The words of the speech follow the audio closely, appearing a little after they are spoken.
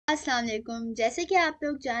अस्सलाम वालेकुम। जैसे कि आप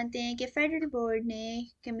लोग जानते हैं कि फेडरल बोर्ड ने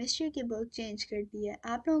केमिस्ट्री की बुक चेंज कर दी है।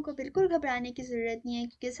 आप लोगों को बिल्कुल घबराने की ज़रूरत नहीं है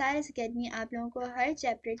क्योंकि सारा अकेडमी आप लोगों को हर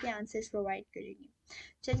चैप्टर के आंसर्स प्रोवाइड करेगी।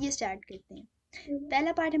 चलिए स्टार्ट करते हैं।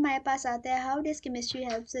 पहला पार्ट हमारे पास आता है, how does chemistry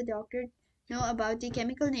helps the doctor know about the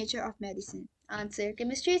chemical nature of medicine. Answer,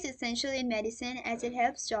 chemistry is essential in medicine as it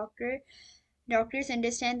helps doctors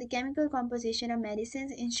understand the chemical composition of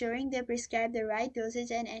medicines, ensuring they prescribe the right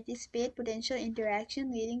dosage and anticipate potential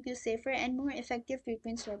interaction, leading to safer and more effective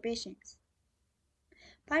treatments for patients.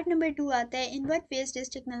 Part number 2 आता है, in what ways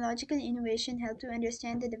does technological innovation help to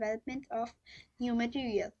understand the development of new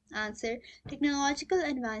material? Answer, technological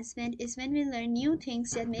advancement is when we learn new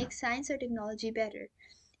things that make science or technology better.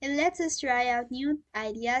 It lets us try out new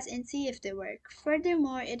ideas and see if they work.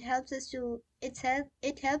 Furthermore, it helps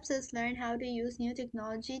us learn how to use new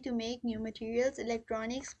technology to make new materials,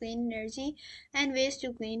 electronics, clean energy, and ways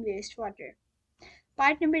to clean wastewater.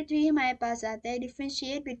 Part number 3 हमारे पास आता है,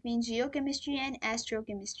 differentiate between geochemistry and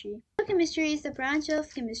astrochemistry. Geochemistry is the branch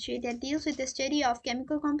of chemistry that deals with the study of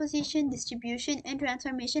chemical composition, distribution, and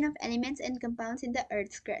transformation of elements and compounds in the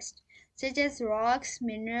Earth's crust, such as rocks,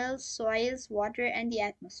 minerals, soils, water, and the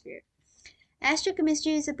atmosphere.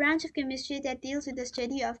 Astrochemistry is a branch of chemistry that deals with the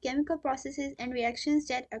study of chemical processes and reactions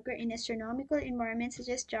that occur in astronomical environments such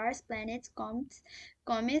as stars, planets,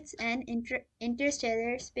 comets, and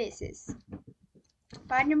interstellar spaces.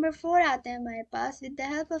 Part number 4 आता है हमारे पास, with the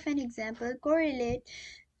help of an example, correlate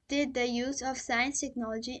the use of science,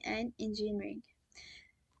 technology, and engineering.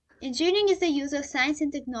 Engineering is the use of science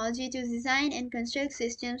and technology to design and construct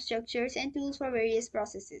systems, structures, and tools for various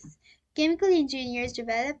processes. Chemical engineers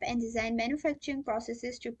develop and design manufacturing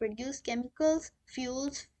processes to produce chemicals,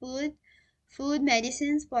 fuels, food,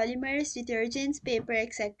 medicines, polymers, detergents, paper,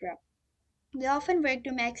 etc. They often work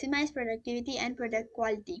to maximize productivity and product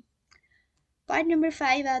quality. Part number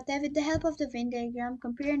 5 आता है, with the help of the Venn diagram,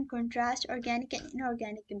 compare and contrast organic and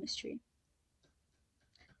inorganic chemistry.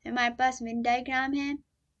 हमारे पास Venn diagram है.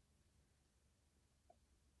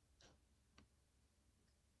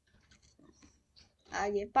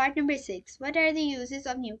 आगे, part number 6. What are the uses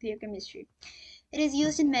of nuclear chemistry? It is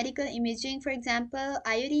used in medical imaging. For example,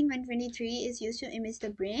 iodine 123 is used to image the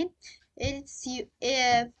brain.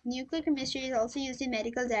 Nuclear chemistry is also used in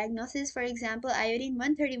medical diagnosis. For example, iodine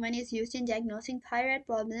 131 is used in diagnosing thyroid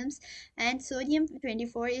problems, and sodium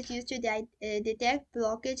 24 is used to detect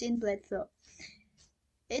blockage in blood flow.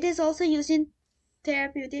 It is also used in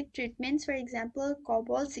therapeutic treatments. For example,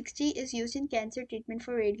 cobalt 60 is used in cancer treatment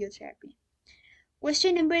for radiotherapy.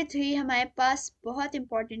 Question number 3 हमारे पास बहुत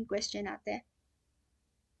important question आता है.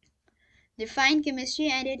 Define chemistry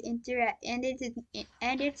and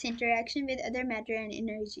its interaction with other matter and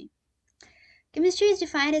energy. Chemistry is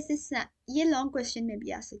defined as this. ये long question में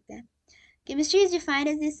भी आ सकता है. Chemistry is defined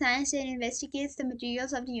as the science that investigates the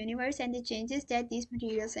materials of the universe and the changes that these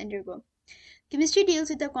materials undergo. Chemistry deals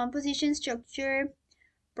with the composition, structure,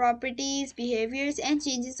 properties, behaviors, and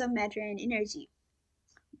changes of matter and energy.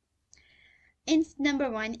 Number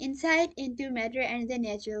 1, insight into matter and the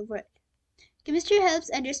natural world. Chemistry helps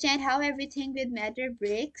understand how everything with matter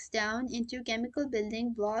breaks down into chemical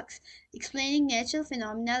building blocks, explaining natural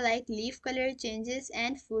phenomena like leaf color changes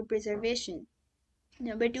and food preservation.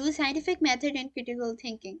 Number 2, scientific method and critical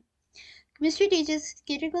thinking. Chemistry teaches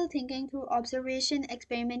critical thinking through observation,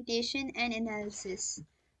 experimentation, and analysis,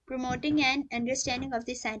 promoting an understanding of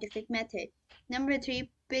the scientific method. Number 3,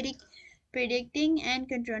 predicting and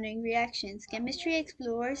controlling reactions. Chemistry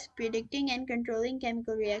explores predicting and controlling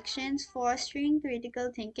chemical reactions, fostering critical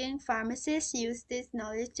thinking. Pharmacists use this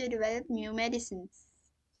knowledge to develop new medicines.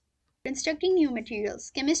 Constructing new materials.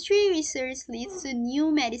 Chemistry research leads to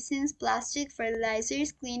new medicines, plastic,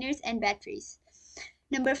 fertilizers, cleaners, and batteries.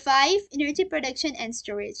 Number 5, energy production and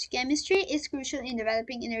storage. Chemistry is crucial in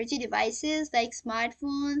developing energy devices like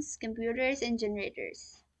smartphones, computers, and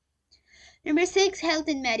generators. Number 6, health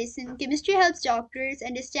and medicine. Chemistry helps doctors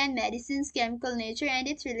understand medicine's chemical nature and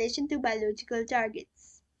its relation to biological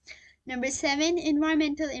targets. Number 7,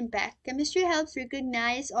 environmental impact. Chemistry helps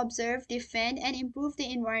recognize, observe, defend, and improve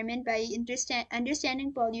the environment by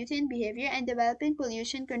understanding pollutant behavior and developing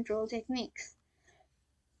pollution control techniques.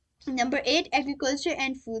 Number 8, agriculture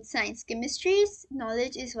and food science. Chemistry's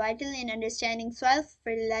knowledge is vital in understanding soil,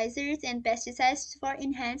 fertilizers, and pesticides for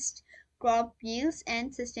enhanced crop yields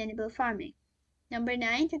and sustainable farming. Number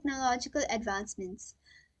 9, technological advancements.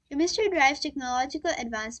 Chemistry drives technological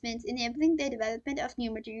advancements, enabling the development of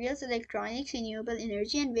new materials, electronics, renewable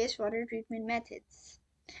energy, and wastewater treatment methods.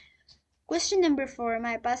 Question number 4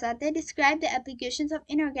 हमारे पास आता है, describe the applications of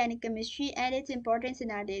inorganic chemistry and its importance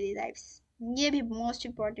in our daily lives. ये भी most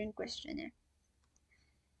important question है.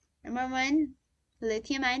 Number 1,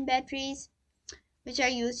 lithium-ion batteries, which are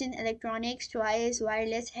used in electronics, toys,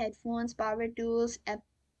 wireless headphones, power tools,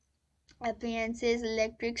 appliances,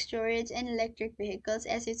 electric storage, and electric vehicles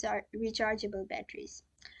as rechargeable batteries.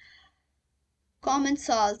 Common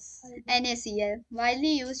salts, NaCl,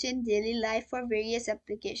 widely used in daily life for various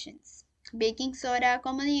applications. Baking soda,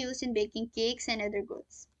 commonly used in baking cakes and other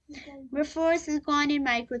goods. Number 4, silicon in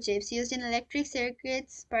microchips, used in electric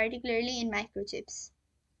circuits, particularly in microchips.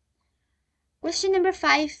 Question number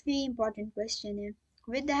 5, the important question.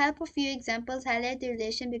 With the help of few examples, highlight the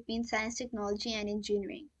relation between science, technology, and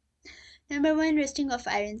engineering. Number 1, rusting of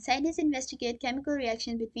iron. Scientists investigate chemical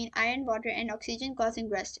reactions between iron, water, and oxygen causing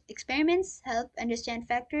rust. Experiments help understand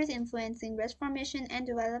factors influencing rust formation and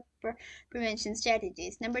develop prevention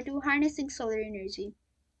strategies. Number 2, harnessing solar energy.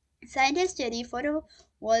 Scientists study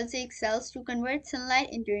photovoltaic cells to convert sunlight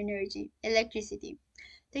into energy, electricity.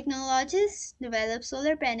 Technologists develop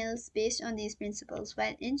solar panels based on these principles,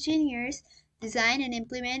 while engineers design and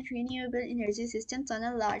implement renewable energy systems on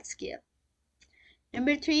a large scale.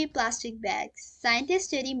 Number 3, plastic bags. Scientists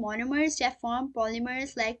study monomers that form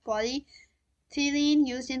polymers like polyethylene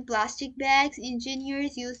used in plastic bags.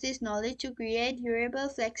 Engineers use this knowledge to create durable,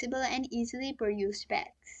 flexible, and easily produced bags.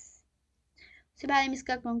 उसके बाद हम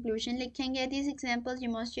इसका conclusion लिखेंगे. These examples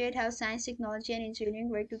demonstrate how science, technology, and engineering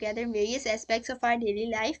work together in various aspects of our daily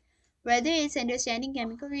life, whether it's understanding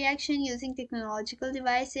chemical reaction, using technological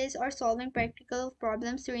devices, or solving practical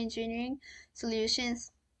problems through engineering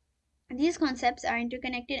solutions. These concepts are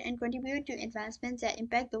interconnected and contribute to advancements that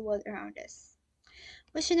impact the world around us.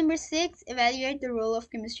 Question number 6. Evaluate the role of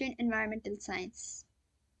chemistry in environmental science.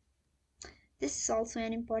 This is also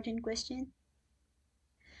an important question.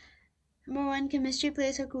 Number 1. Chemistry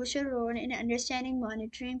plays a crucial role in understanding,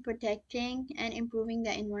 monitoring, protecting, and improving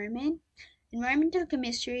the environment. Environmental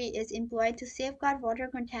chemistry is employed to safeguard water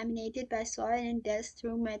contaminated by soil and dust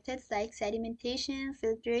through methods like sedimentation,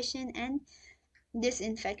 filtration, and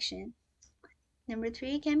disinfection. Number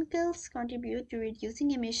 3, chemicals contribute to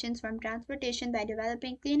reducing emissions from transportation by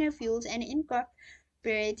developing cleaner fuels and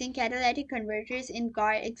incorporating catalytic converters in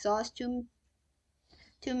car exhaust to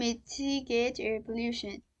mitigate air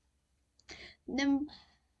pollution.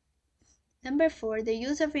 Number 4, the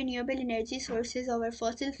use of renewable energy sources over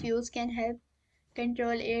fossil fuels can help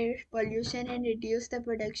control air pollution and reduce the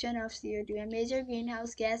production of CO2, a major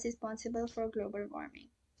greenhouse gas responsible for global warming.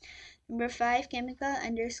 Number 5, chemistry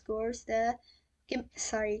underscores the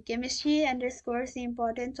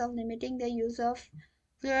importance of limiting the use of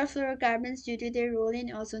fluorofluorocarbons due to their role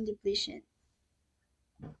in ozone depletion.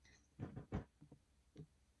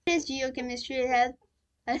 Does geochemistry help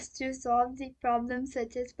us to solve the problems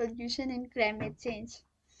such as pollution and climate change?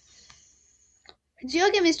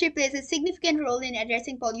 Geochemistry plays a significant role in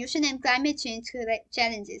addressing pollution and climate change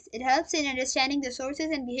challenges. It helps in understanding the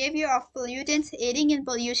sources and behavior of pollutants, aiding in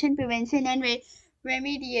pollution prevention and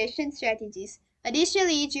remediation strategies.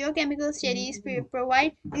 Additionally, geochemical studies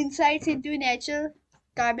provide insights into natural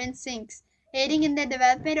carbon sinks, aiding in the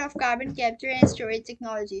development of carbon capture and storage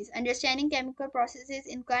technologies. Understanding chemical processes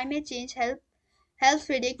in climate change helps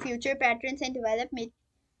predict future patterns and develop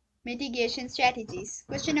mitigation strategies.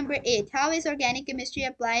 Question number 8. How is organic chemistry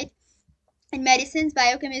applied in medicines,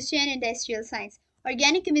 biochemistry, and industrial science?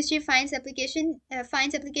 Organic chemistry finds application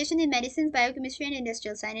in medicines, biochemistry, and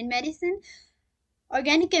industrial science. In medicine,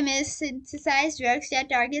 organic chemists synthesize drugs that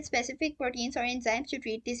target specific proteins or enzymes to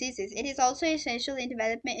treat diseases. It is also essential in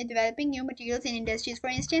developing new materials in industries.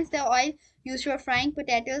 For instance, the oil used for frying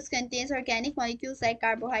potatoes contains organic molecules like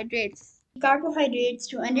carbohydrates.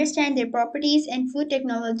 To understand their properties, and food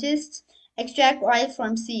technologists extract oil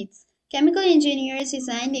from seeds. Chemical engineers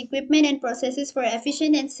design equipment and processes for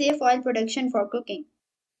efficient and safe oil production for cooking.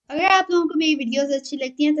 अगर आप लोगों को मेरी videos अच्छी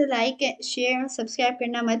लगती हैं तो like share और सब्सक्राइब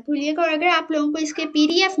करना मत भूलिएगा और अगर आप लोगों को इसके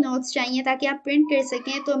पीडीएफ नोट्स चाहिए ताकि आप प्रिंट कर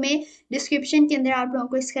सकें तो मैं डिस्क्रिप्शन के अंदर आप लोगों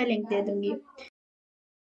को इसका लिंक दे दूंगी